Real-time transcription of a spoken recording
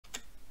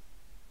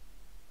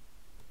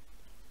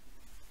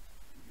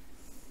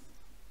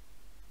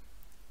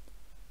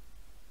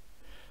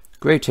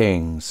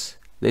Greetings,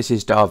 this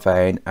is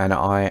Darvane and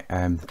I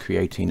am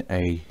creating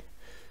a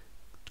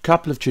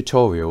couple of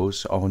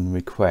tutorials on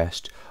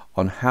request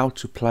on how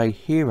to play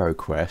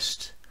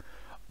HeroQuest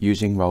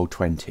using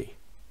Roll20.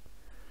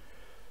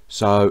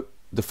 So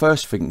the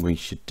first thing we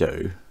should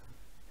do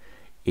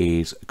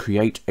is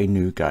create a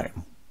new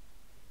game.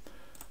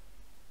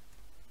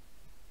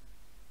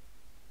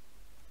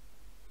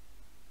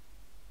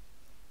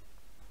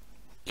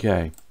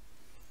 Okay.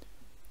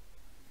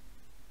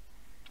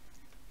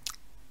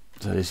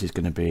 So this is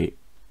going to be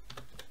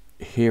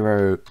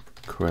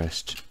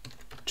HeroQuest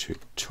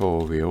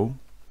tutorial,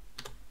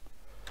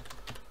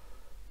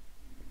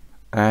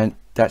 and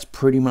that's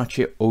pretty much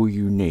it, all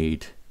you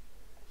need.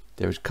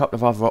 There's a couple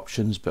of other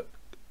options, but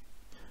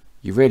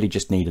you really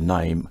just need a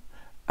name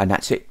and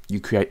that's it. You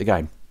create the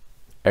game.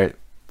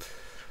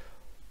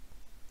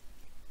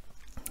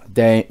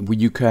 Then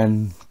you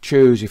can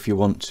choose if you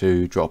want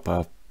to drop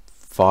a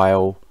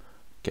file,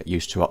 get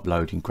used to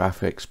uploading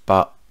graphics,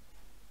 but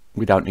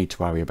we don't need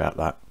to worry about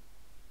that.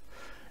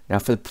 Now,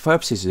 for the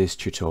purposes of this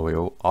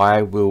tutorial,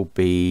 I will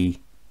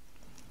be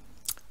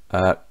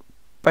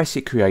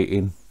basically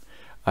creating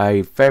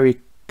a very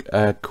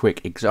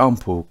quick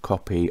example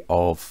copy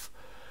of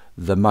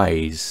The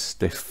Maze,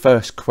 the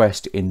first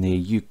quest in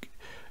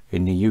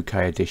the UK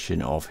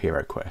edition of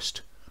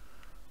HeroQuest.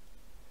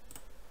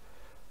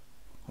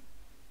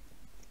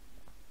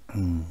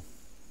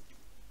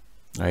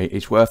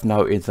 It's worth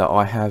noting that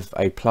I have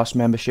a Plus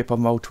membership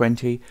on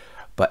Roll20,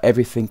 but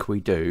everything we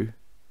do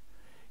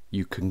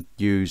you can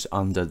use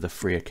under the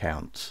free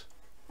account.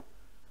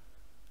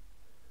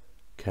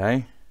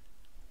 Okay,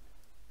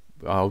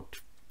 I'll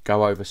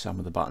go over some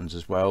of the buttons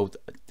as well.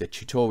 The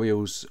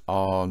tutorials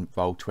on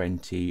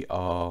Roll20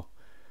 are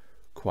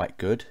quite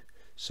good,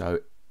 so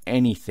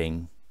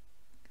anything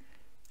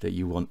that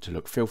you want to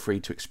look, feel free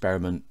to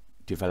experiment,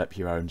 develop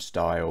your own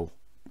style.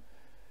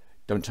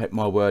 Don't take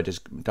my word as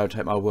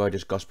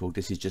gospel.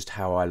 This is just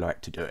how I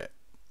like to do it.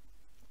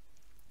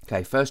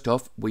 Okay, first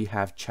off we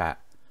have chat,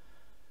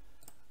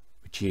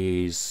 which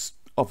is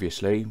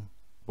obviously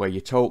where you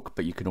talk,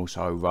 but you can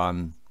also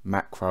run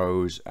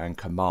macros and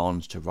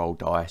commands to roll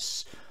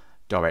dice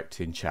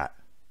direct in chat.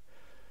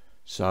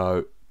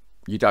 So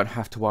you don't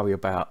have to worry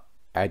about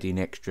adding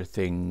extra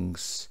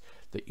things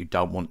that you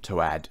don't want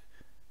to add,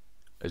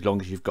 as long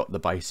as you've got the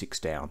basics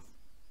down.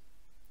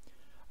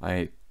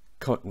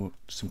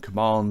 Some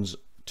commands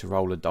to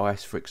roll a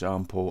dice, for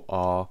example,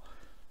 are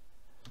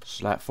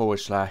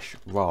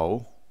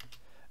 /roll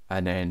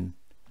and then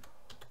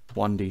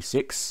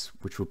 1d6,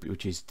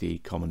 which is the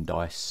common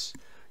dice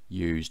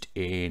used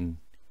in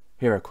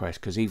HeroQuest,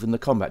 because even the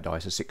combat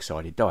dice are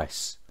 6-sided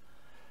dice.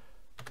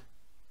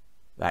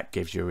 That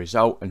gives you a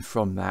result, and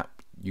from that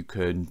you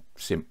can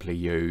simply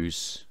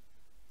use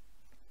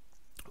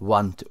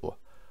 1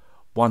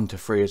 to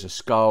 3 as a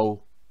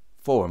skull,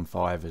 4 and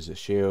 5 as a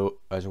shield,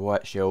 as a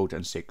white shield,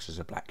 and 6 as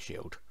a black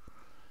shield.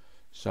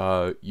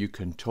 So you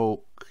can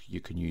talk, you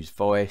can use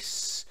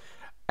voice,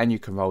 and you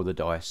can roll the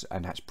dice,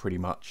 and that's pretty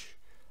much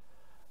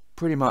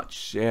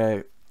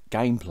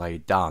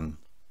gameplay done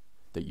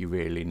that you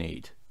really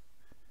need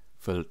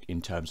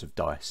in terms of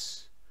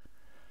dice.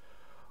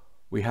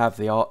 We have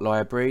the art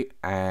library,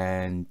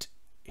 and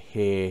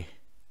here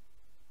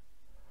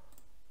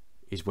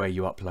is where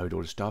you upload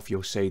all the stuff.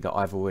 You'll see that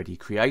I've already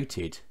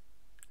created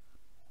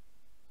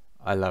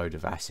a load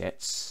of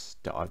assets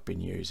that I've been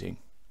using,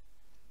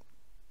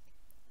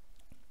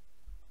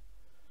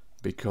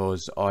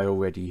 because I've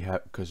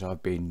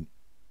been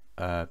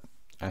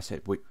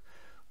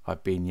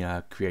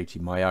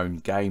creating my own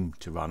game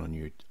to run on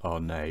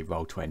a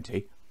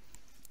Roll20.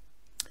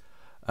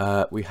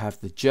 We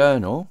have the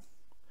journal,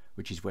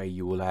 which is where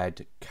you will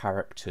add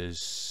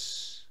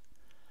characters,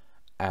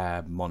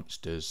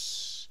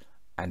 monsters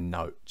and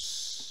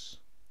notes.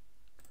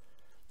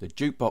 The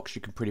jukebox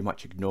you can pretty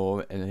much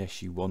ignore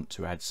unless you want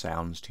to add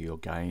sounds to your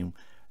game.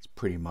 It's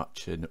pretty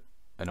much an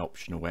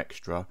optional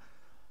extra.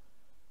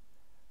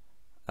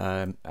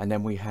 And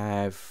then we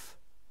have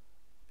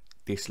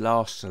this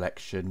last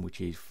selection, which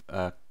is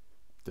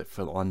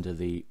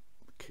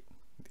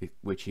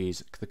which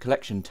is the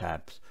collection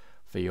tabs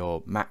for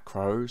your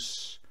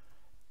macros,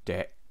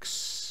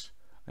 decks,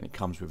 and it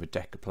comes with a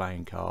deck of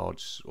playing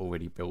cards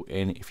already built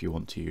in if you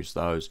want to use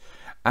those,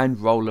 and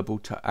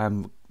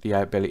the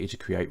ability to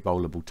create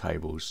rollable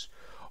tables,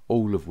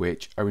 all of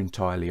which are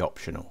entirely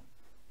optional.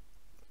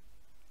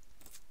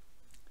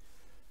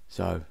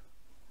 So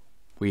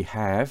we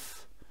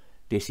have,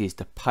 this is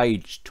the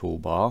page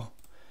toolbar,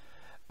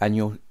 and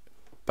you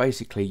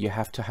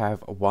have to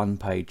have one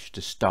page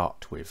to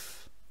start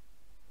with.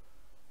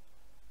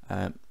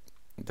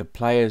 The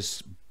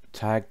players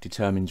tag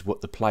determines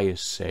what the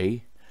players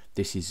see.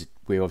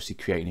 We're obviously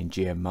creating in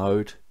GM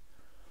mode.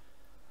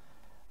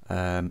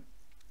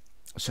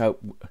 So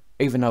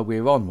even though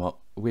we're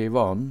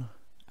on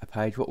a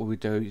page, what we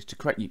do is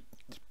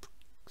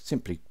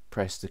simply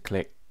press the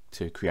click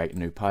to create a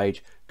new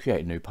page.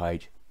 Create a new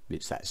page.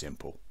 It's that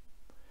simple.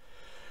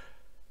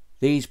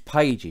 These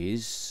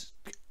pages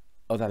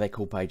although they're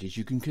called pages,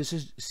 you can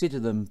consider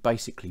them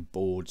basically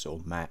boards or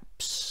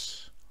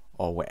maps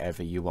or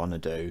whatever you want to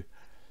do.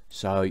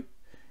 So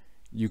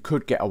you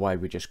could get away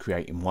with just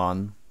creating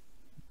one,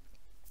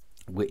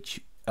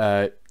 which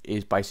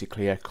is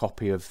basically a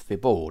copy of the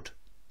board,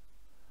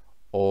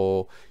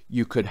 or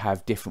you could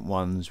have different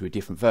ones with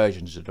different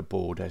versions of the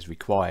board as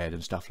required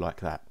and stuff like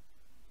that.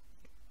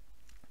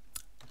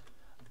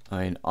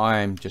 I mean,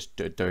 I'm just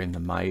doing the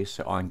maze,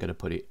 so I'm going to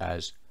put it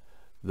as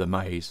the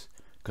maze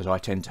because I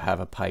tend to have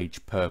a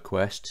page per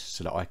quest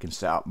so that I can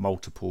set up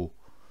multiple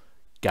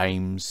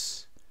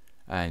games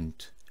and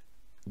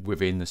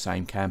within the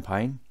same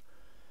campaign.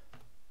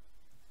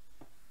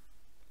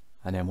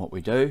 And then what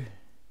we do,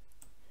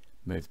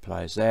 move the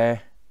players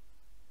there,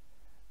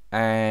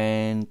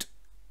 and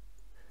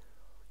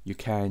you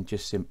can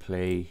just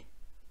simply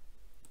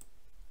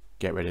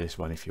get rid of this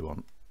one if you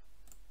want.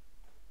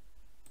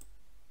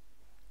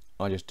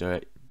 I just do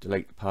it,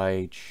 delete the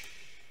page.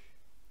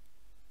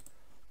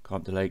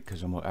 Can't delete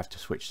because I might have to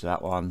switch to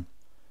that one.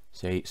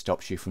 See, it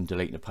stops you from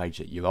deleting the page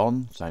that you're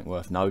on, something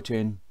worth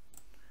noting.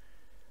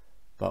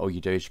 But all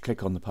you do is you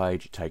click on the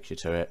page, it takes you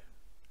to it,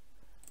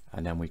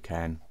 and then we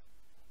can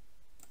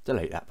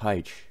delete that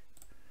page.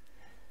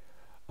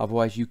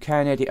 Otherwise you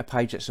can edit a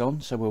page that's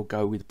on, so we'll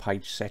go with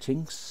page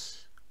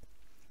settings.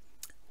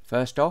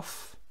 First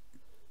off,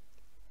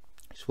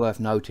 it's worth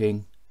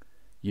noting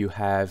you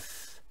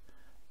have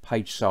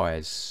page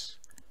size.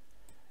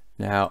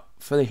 Now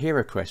for the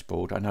HeroQuest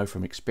board, I know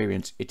from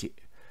experience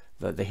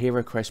that the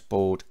HeroQuest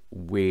board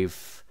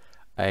with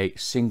a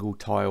single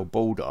tile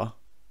border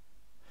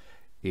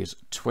is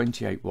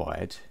 28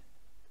 wide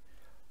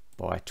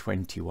by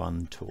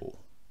 21 tall.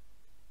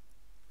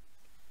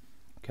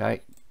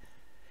 Okay,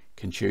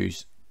 can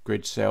choose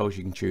grid cells,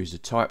 you can choose the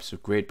types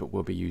of grid, but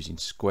we'll be using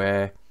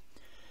square.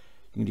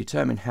 You can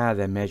determine how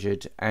they're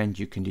measured, and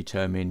you can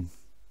determine,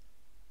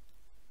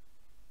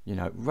 you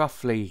know,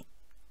 roughly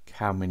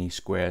how many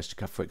squares to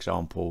cut, for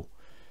example,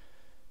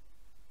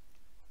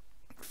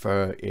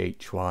 for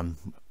each one,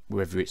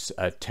 whether it's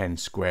a 10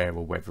 square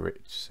or whether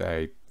it's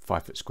a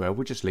 5 foot square.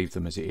 We'll just leave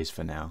them as it is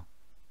for now.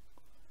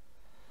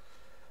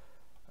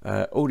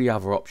 All the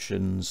other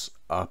options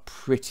are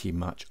pretty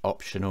much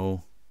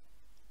optional.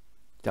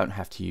 Don't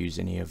have to use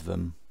any of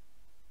them.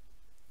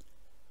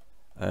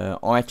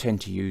 I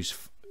tend to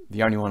use,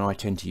 the only one I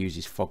tend to use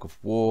is Fog of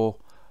War,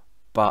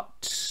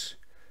 but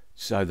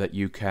so that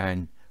you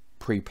can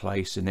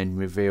pre-place and then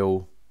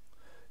reveal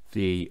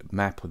the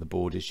map or the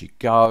board as you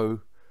go.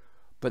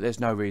 But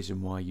there's no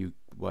reason why you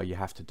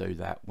have to do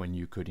that when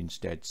you could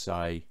instead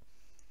say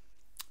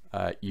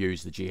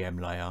use the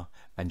GM layer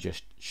and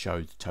just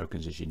show the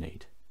tokens as you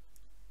need.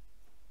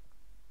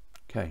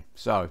 Okay,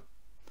 so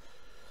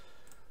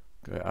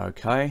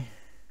okay,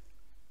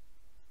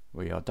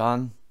 we are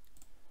done.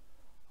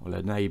 I'll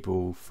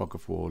enable Fog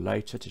of War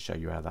later to show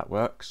you how that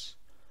works.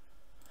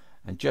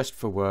 And just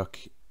for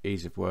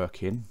ease of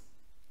working,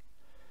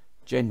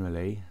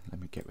 generally, let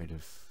me get rid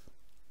of,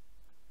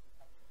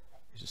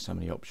 these are so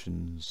many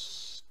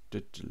options.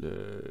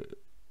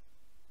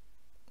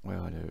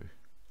 Well, I do.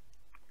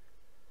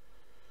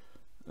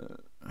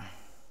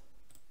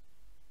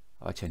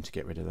 I tend to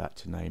get rid of that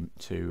to name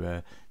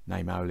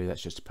only.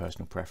 That's just a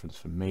personal preference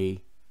for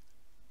me.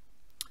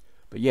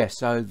 But yeah,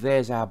 so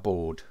there's our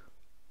board.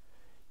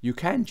 You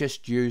can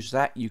just use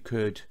that. You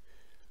could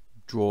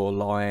draw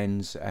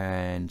lines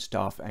and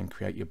stuff and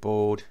create your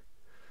board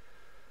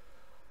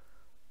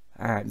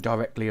and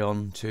directly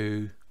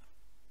onto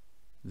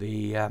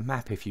the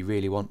map if you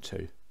really want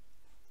to.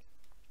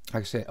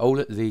 Like I said,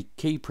 the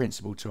key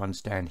principle to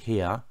understand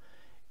here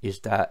is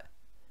that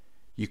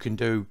you can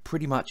do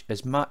pretty much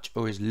as much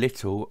or as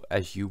little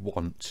as you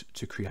want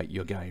to create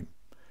your game,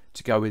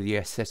 to go with the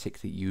aesthetic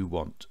that you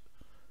want.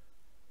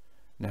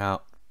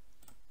 Now,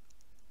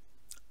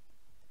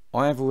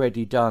 I have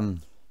already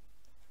done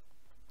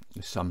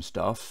some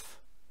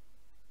stuff,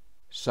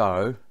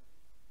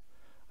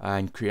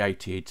 and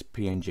created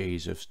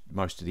PNGs of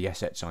most of the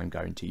assets I'm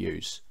going to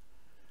use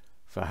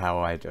for how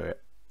I do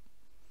it.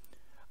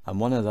 And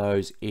one of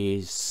those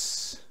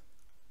is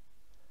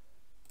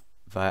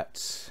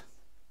that,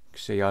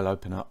 see, I'll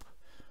open up,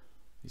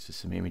 these are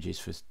some images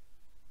for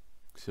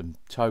some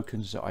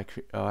tokens that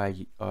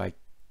I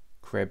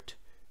crebbed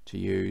to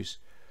use.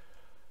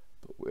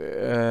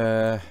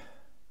 But,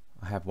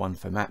 I have one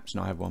for maps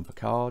and I have one for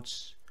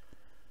cards.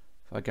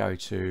 If I go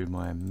to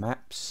my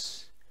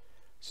maps,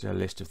 it's a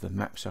list of the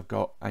maps I've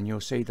got, and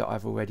you'll see that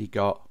I've already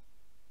got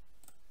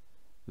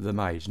the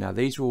maze. Now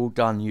these are all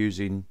done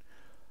using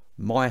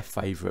my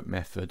favourite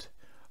method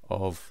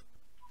of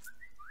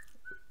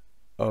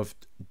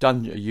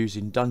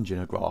using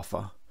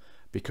Dungeonographer,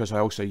 because I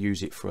also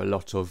use it for a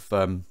lot of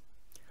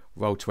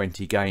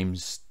Roll20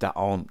 games that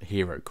aren't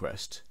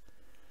HeroQuest.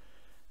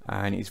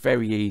 And it's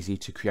very easy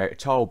to create a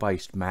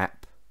tile-based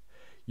map.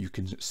 You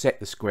can set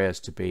the squares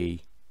to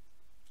be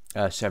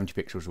 70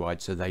 pixels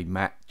wide, so they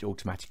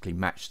automatically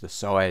match the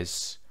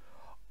size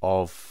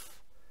of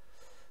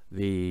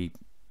the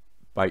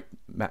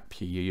map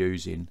you're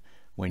using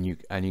and you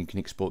can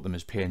export them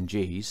as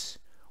PNGs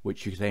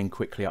which you then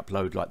quickly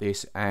upload like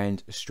this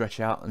and stretch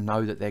out and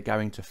know that they're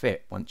going to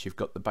fit once you've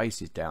got the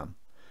bases down.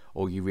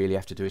 All you really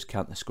have to do is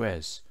count the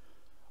squares,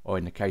 or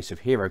in the case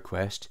of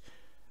HeroQuest,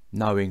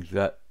 knowing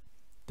that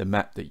the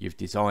map that you've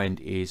designed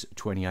is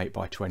 28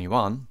 by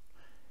 21,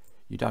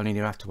 you don't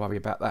even have to worry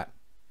about that.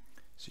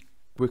 So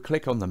we'll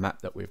click on the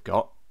map that we've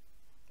got.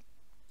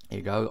 Here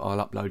you go.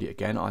 I'll upload it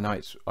again. I know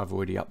I've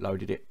already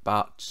uploaded it,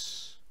 but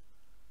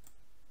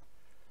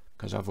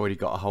because I've already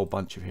got a whole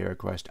bunch of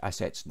HeroQuest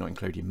assets, not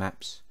including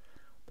maps.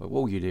 But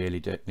all you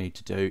really need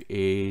to do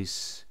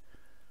is,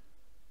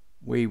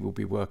 we will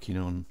be working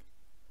on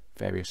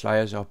various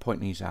layers. I'll point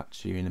these out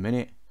to you in a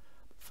minute.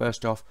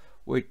 First off,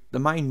 the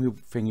main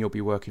thing you'll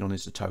be working on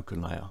is the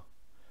token layer.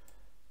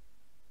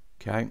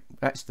 Okay,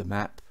 that's the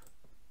map.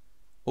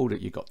 All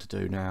that you've got to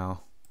do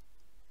now,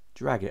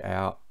 drag it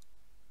out.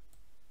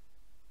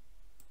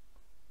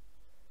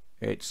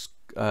 It's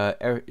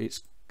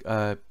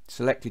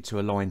selected to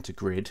align to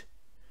grid.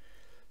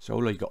 So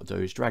all you've got to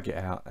do is drag it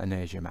out, and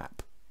there's your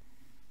map.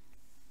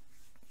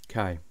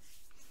 Okay,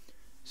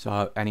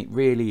 so, and it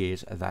really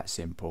is that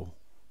simple.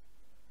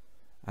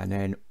 And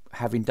then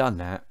having done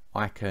that,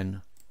 I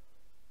can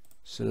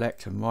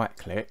select and right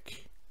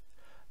click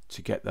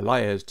to get the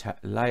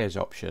layers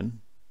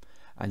option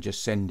and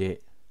just send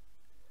it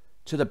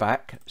to the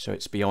back so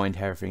it's behind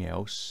everything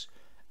else,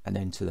 and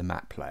then to the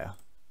map layer.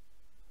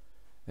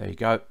 There you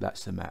go,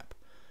 that's the map.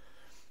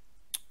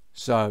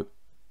 So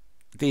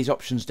these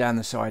options down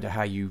the side are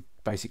how you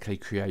basically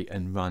create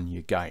and run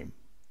your game.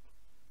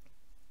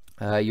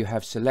 You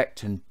have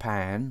select and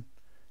pan,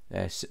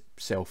 they're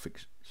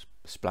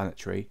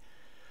self-explanatory.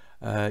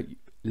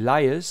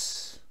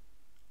 Layers,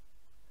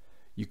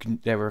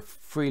 there are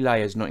 3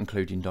 layers not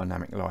including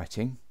dynamic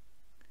lighting.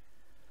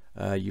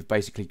 You've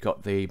basically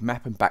got the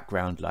map and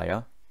background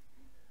layer,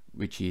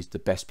 which is the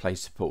best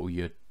place to put all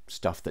your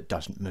stuff that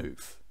doesn't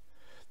move.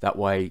 That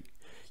way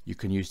you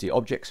can use the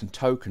objects and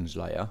tokens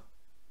layer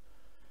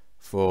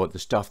for the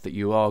stuff that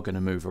you are going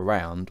to move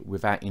around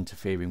without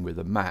interfering with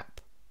the map,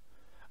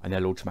 and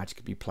they'll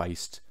automatically be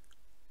placed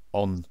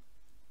on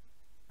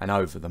and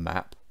over the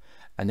map.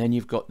 And then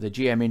you've got the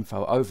GM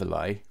info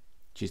overlay,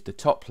 which is the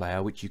top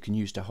layer, which you can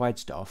use to hide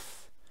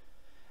stuff,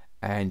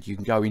 and you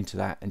can go into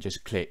that and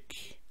just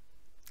click.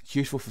 It's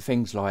useful for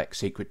things like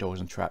secret doors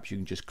and traps. You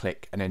can just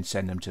click and then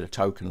send them to the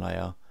token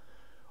layer,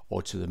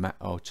 or to the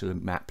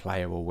map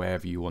layer, or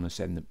wherever you want to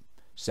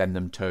send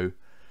them to.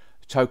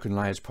 The token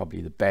layer is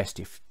probably the best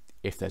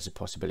if there's a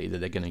possibility that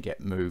they're going to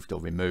get moved or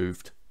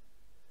removed,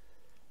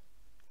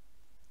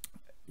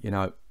 you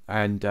know,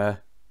 and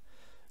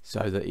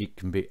so that you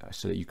can play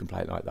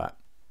it like that.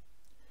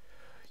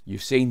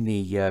 You've seen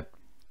the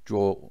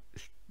draw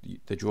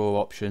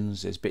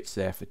options. There's bits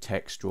there for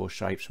text, draw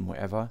shapes and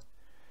whatever.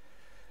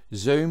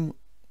 Zoom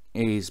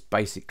is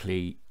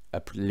basically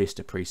a list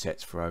of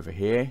presets for over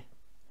here.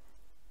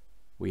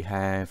 We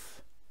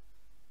have,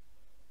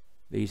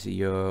 these are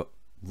your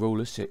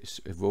rulers,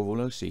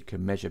 so you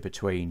can measure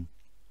between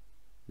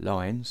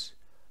lines.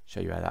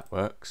 Show you how that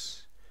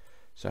works.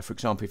 So for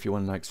example, if you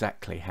want to know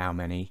exactly how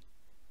many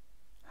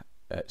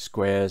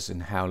squares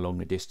and how long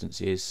the distance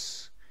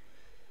is,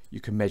 you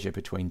can measure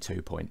between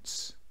 2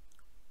 points.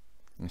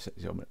 And set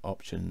these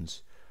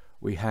options.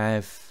 We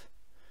have,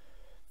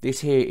 this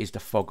here is the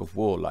fog of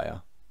war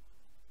layer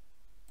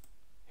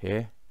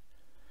here.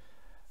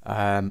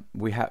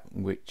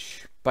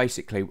 Which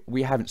basically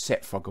we haven't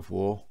set fog of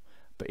war,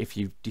 but if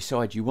you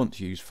decide you want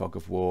to use fog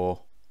of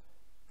war,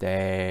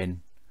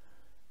 then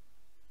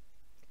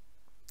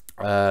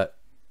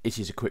this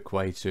is a quick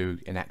way to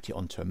enact it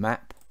onto a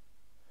map,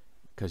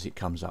 because it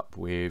comes up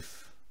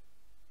with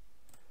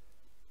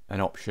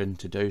an option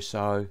to do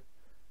so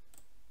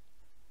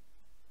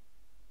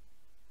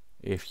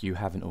if you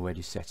haven't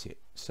already set it.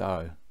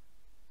 So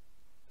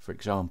for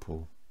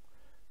example,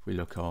 if we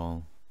look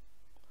on,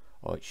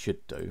 or it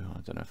should do,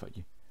 I don't know if I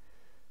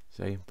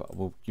see, but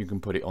you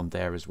can put it on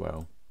there as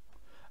well,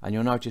 and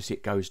you'll notice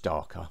it goes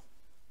darker.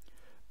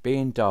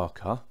 Being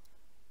darker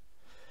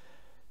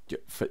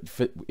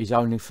is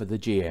only for the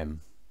GM.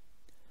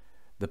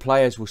 The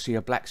players will see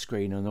a black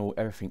screen and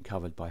everything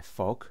covered by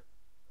fog,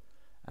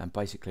 and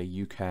basically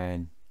you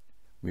can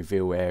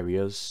reveal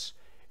areas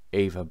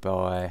either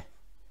by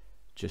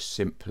just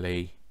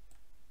simply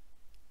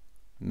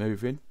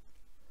moving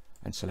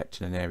and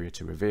selecting an area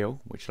to reveal,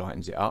 which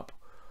lightens it up,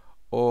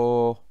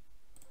 or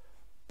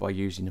by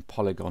using a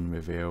polygon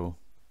reveal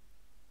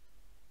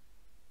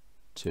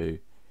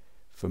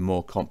for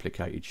more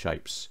complicated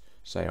shapes.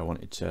 Say I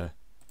wanted to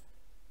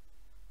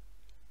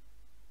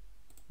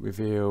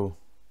reveal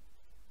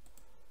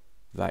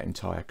that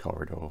entire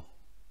corridor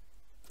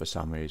for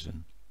some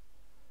reason,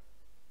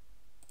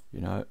 you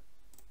know,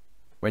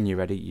 when you're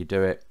ready you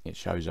do it, it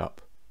shows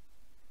up.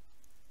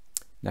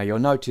 Now you'll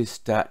notice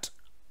that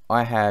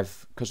I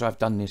have, because I've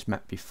done this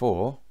map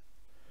before,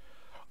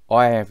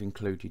 I have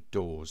included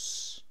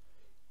doors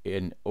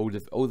in all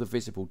the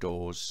visible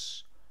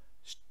doors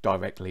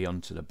directly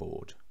onto the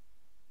board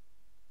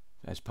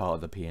as part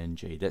of the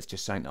PNG. That's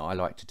just something that I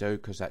like to do,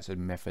 because that's a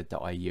method that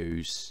I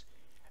use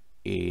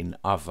in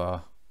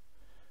other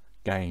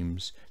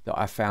games that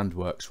I found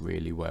works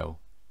really well.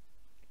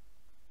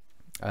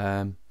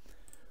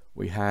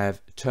 We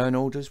have turn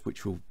orders,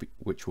 which we'll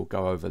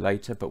go over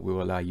later, but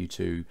will allow you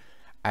to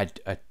add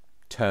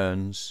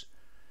turns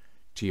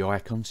to your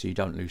icon so you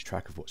don't lose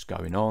track of what's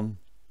going on.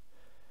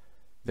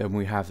 Then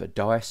we have a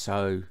dice,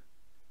 so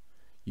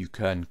you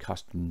can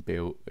custom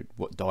build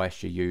what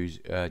dice you're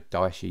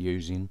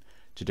using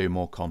to do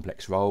more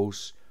complex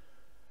rolls.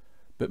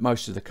 But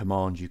most of the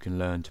commands you can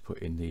learn to put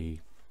in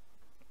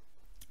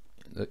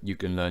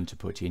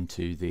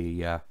into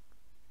the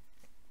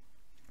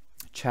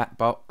chat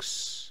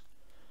box,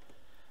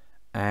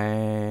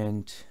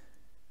 and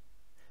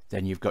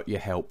then you've got your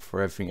help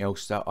for everything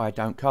else that I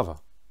don't cover.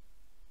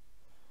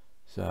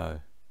 So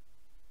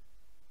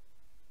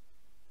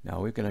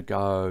now we're going to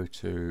go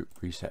to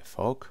reset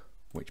fog,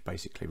 which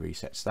basically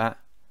resets that,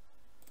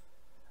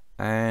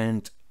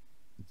 and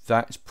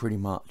that's pretty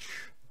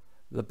much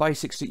the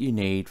basics that you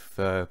need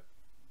for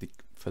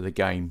the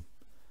game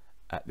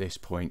at this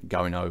point.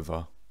 Going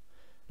over,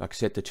 like I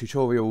said, the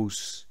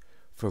tutorials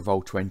for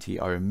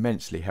Roll20 are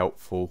immensely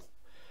helpful,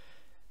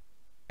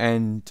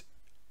 and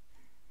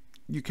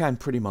you can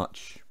pretty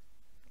much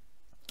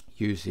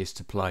use this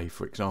to play.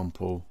 For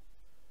example,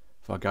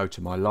 if I go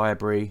to my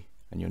library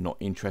and you're not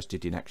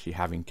interested in actually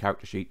having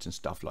character sheets and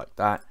stuff like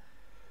that,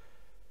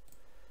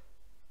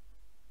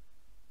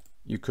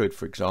 you could,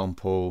 for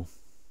example,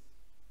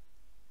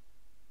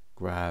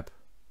 grab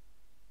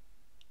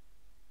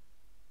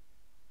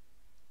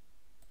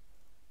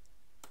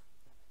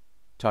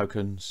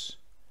tokens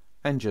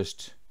and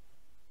just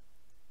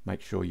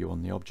make sure you're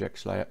on the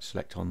objects layer,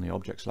 select on the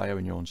objects layer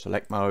and you're on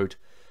select mode,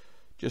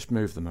 just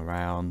move them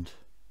around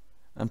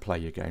and play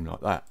your game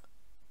like that.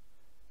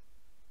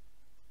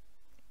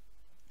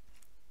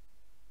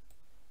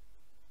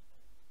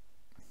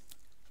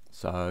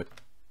 So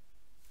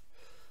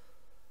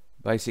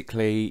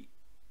basically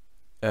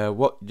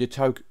what your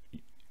token,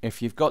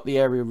 if you've got the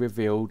area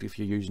revealed, if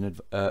you're using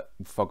a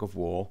fog of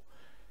war,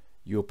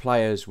 your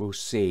players will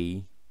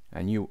see,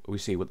 and you will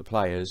see what the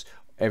players,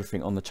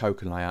 everything on the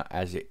token layer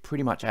as it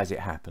pretty much as it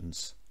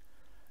happens.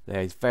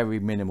 There's very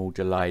minimal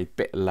delay,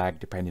 bit of lag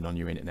depending on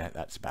your internet,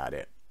 that's about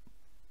it.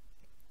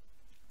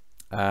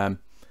 So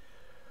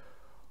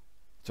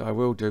I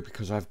will do,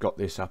 because I've got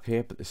this up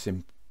here, but the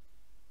sim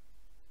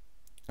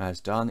as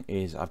done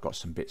is I've got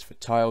some bits for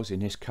tiles.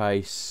 In this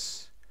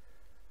case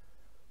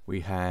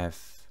we have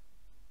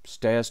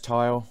stairs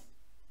tile,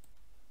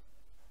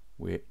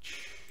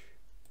 which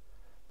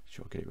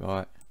sure get it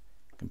right,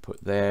 can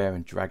put there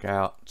and drag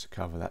out to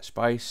cover that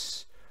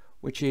space,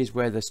 which is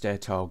where the stair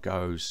tile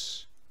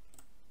goes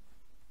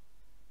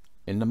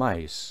in the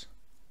maze.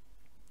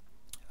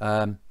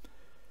 I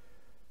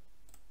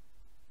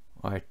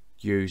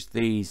use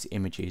these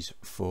images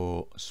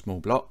for small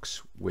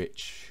blocks,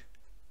 which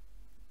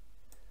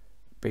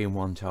being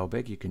one tile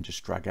big you can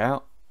just drag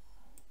out.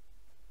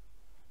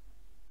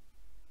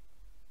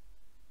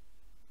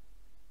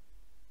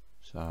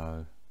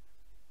 So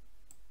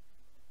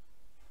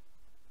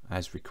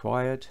as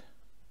required.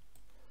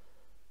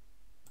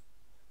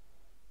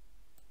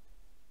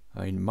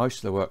 I mean, most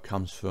of the work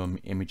comes from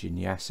imaging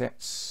the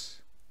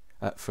assets,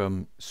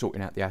 from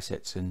sorting out the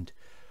assets and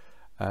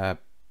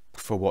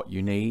for what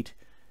you need.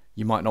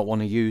 You might not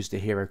want to use the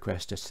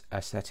HeroQuest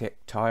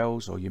aesthetic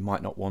tiles, or you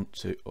might not want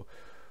to,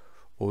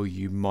 or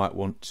you might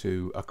want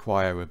to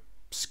acquire a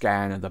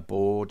scan of the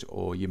board,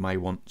 or you may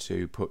want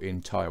to put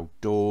in tiled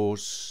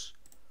doors.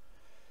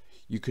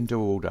 You can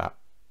do all that.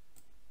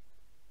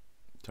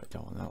 So I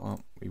don't want that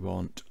one. We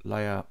want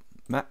layer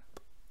map.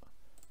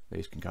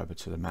 These can go over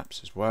to the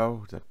maps as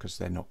well, because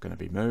they're not going to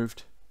be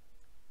moved.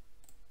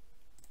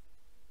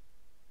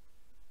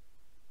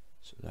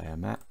 So layer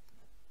map,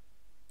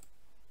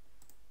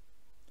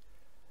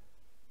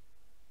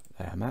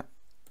 layer map,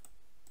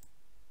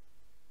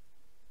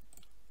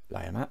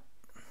 layer map.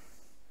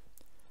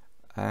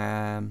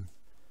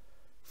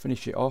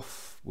 Finish it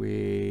off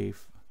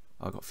with,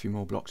 I've got a few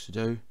more blocks to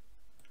do,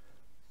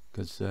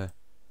 because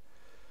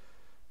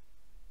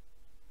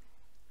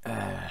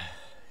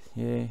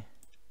yeah,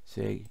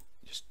 see,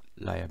 just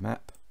layer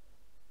map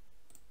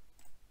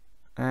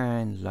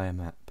and layer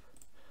map.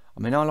 I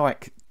mean, I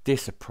like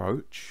this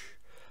approach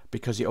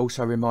because it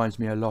also reminds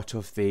me a lot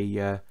of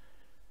the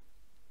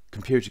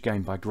computer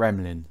game by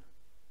Gremlin,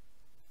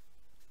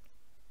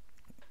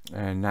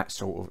 and that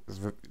sort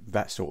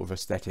of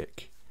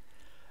aesthetic,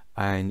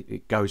 and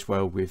it goes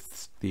well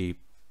with the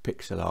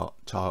pixel art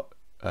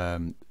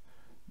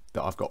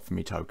that I've got for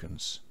me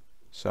tokens.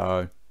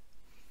 So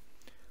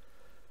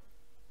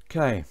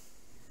okay,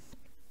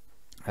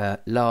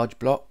 large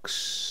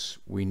blocks,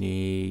 we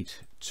need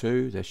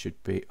 2. There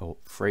should be, or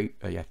 3,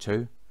 yeah,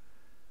 2.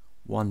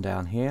 1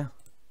 down here.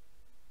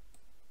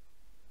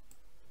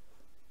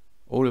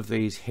 All of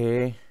these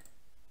here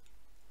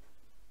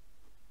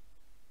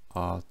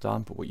are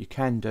done, but what you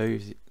can do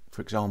is,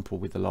 for example,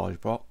 with the large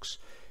box,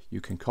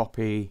 you can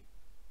copy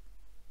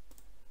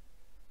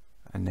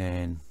and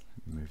then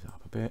move that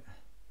up a bit,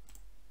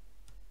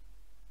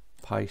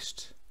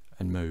 paste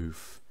and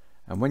move,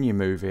 and when you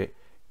move it,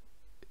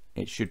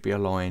 it should be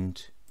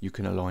aligned. You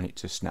can align it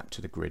to snap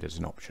to the grid as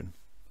an option.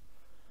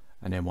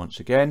 And then once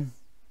again,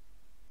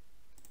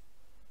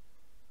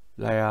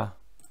 layer,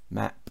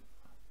 map,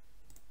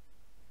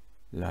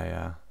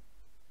 layer,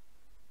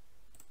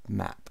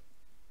 map.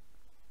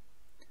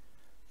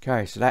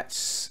 Okay, so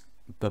that's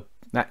the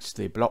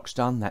blocks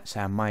done. That's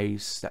our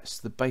maze. That's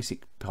the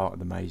basic part of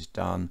the maze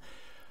done.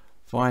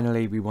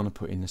 Finally, we want to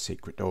put in the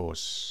secret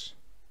doors.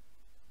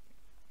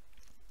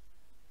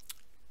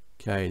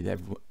 Okay,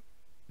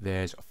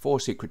 there's 4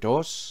 secret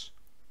doors.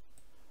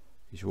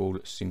 These are all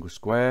a single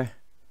square.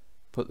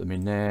 Put them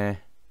in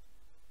there.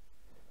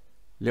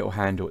 Little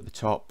handle at the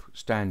top,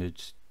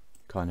 standard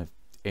kind of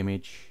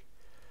image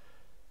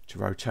to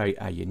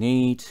rotate how you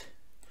need.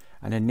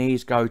 And then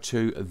these go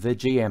to the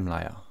GM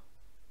layer,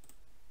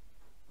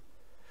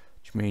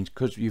 which means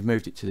because you've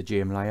moved it to the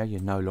GM layer,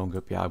 you'll no longer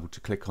be able to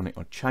click on it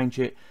or change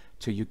it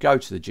till you go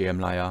to the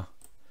GM layer,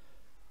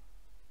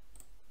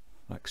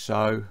 like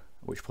so,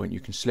 at which point you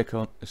can select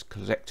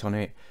on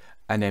it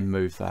and then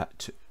move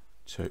that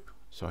to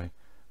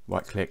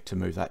right click to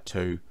move that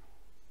to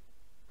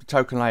the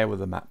token layer with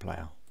the map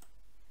layer.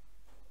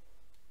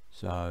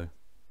 So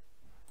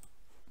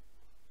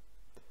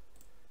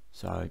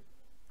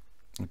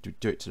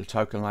do it to the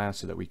token layer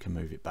so that we can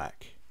move it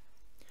back.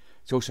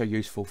 It's also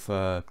useful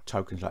for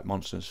tokens like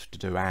monsters to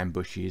do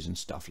ambushes and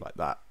stuff like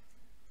that.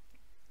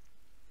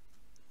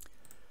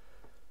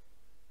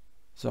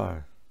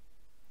 So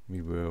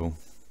we will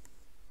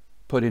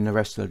put in the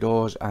rest of the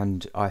doors,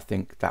 and I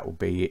think that will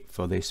be it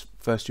for this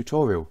first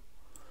tutorial,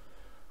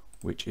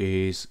 which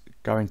is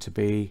going to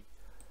be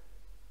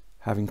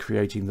having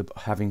created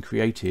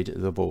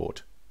the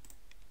board.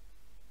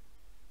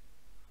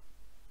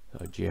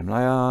 So GM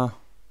layer,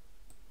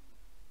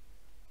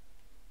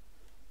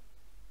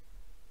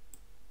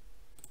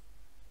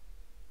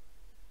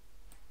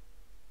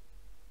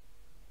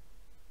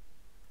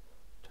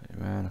 turn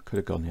it around. I could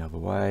have gone the other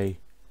way.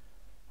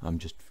 I'm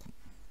just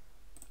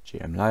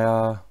GM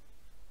layer,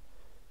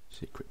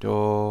 secret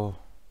door,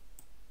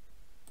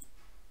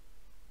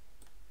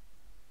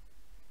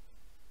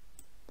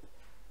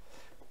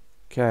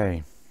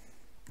 okay,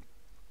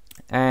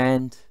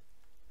 and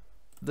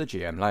the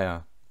GM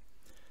layer.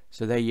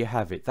 So there you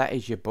have it. That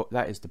is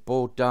the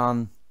board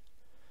done.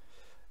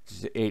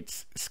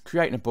 It's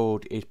creating a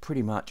board is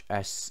pretty much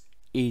as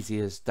easy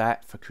as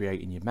that for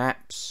creating your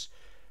maps.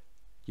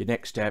 Your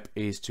next step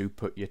is to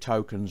put your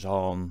tokens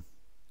on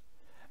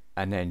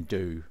and then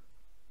do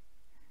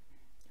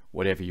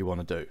whatever you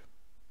want to do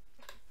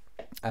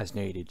as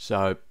needed.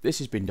 So this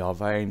has been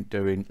Darvane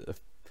doing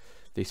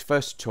this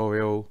first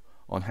tutorial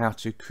on how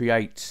to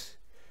create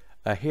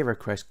a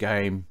HeroQuest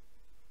game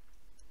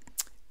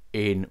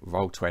in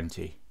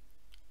Roll20.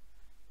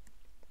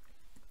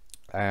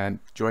 And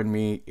join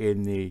me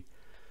in the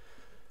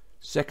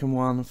second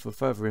one for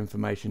further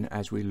information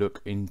as we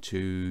look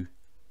into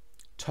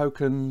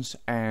tokens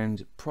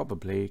and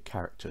probably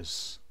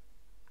characters.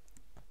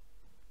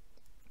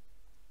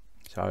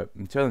 So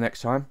until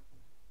next time,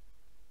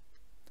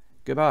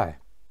 goodbye.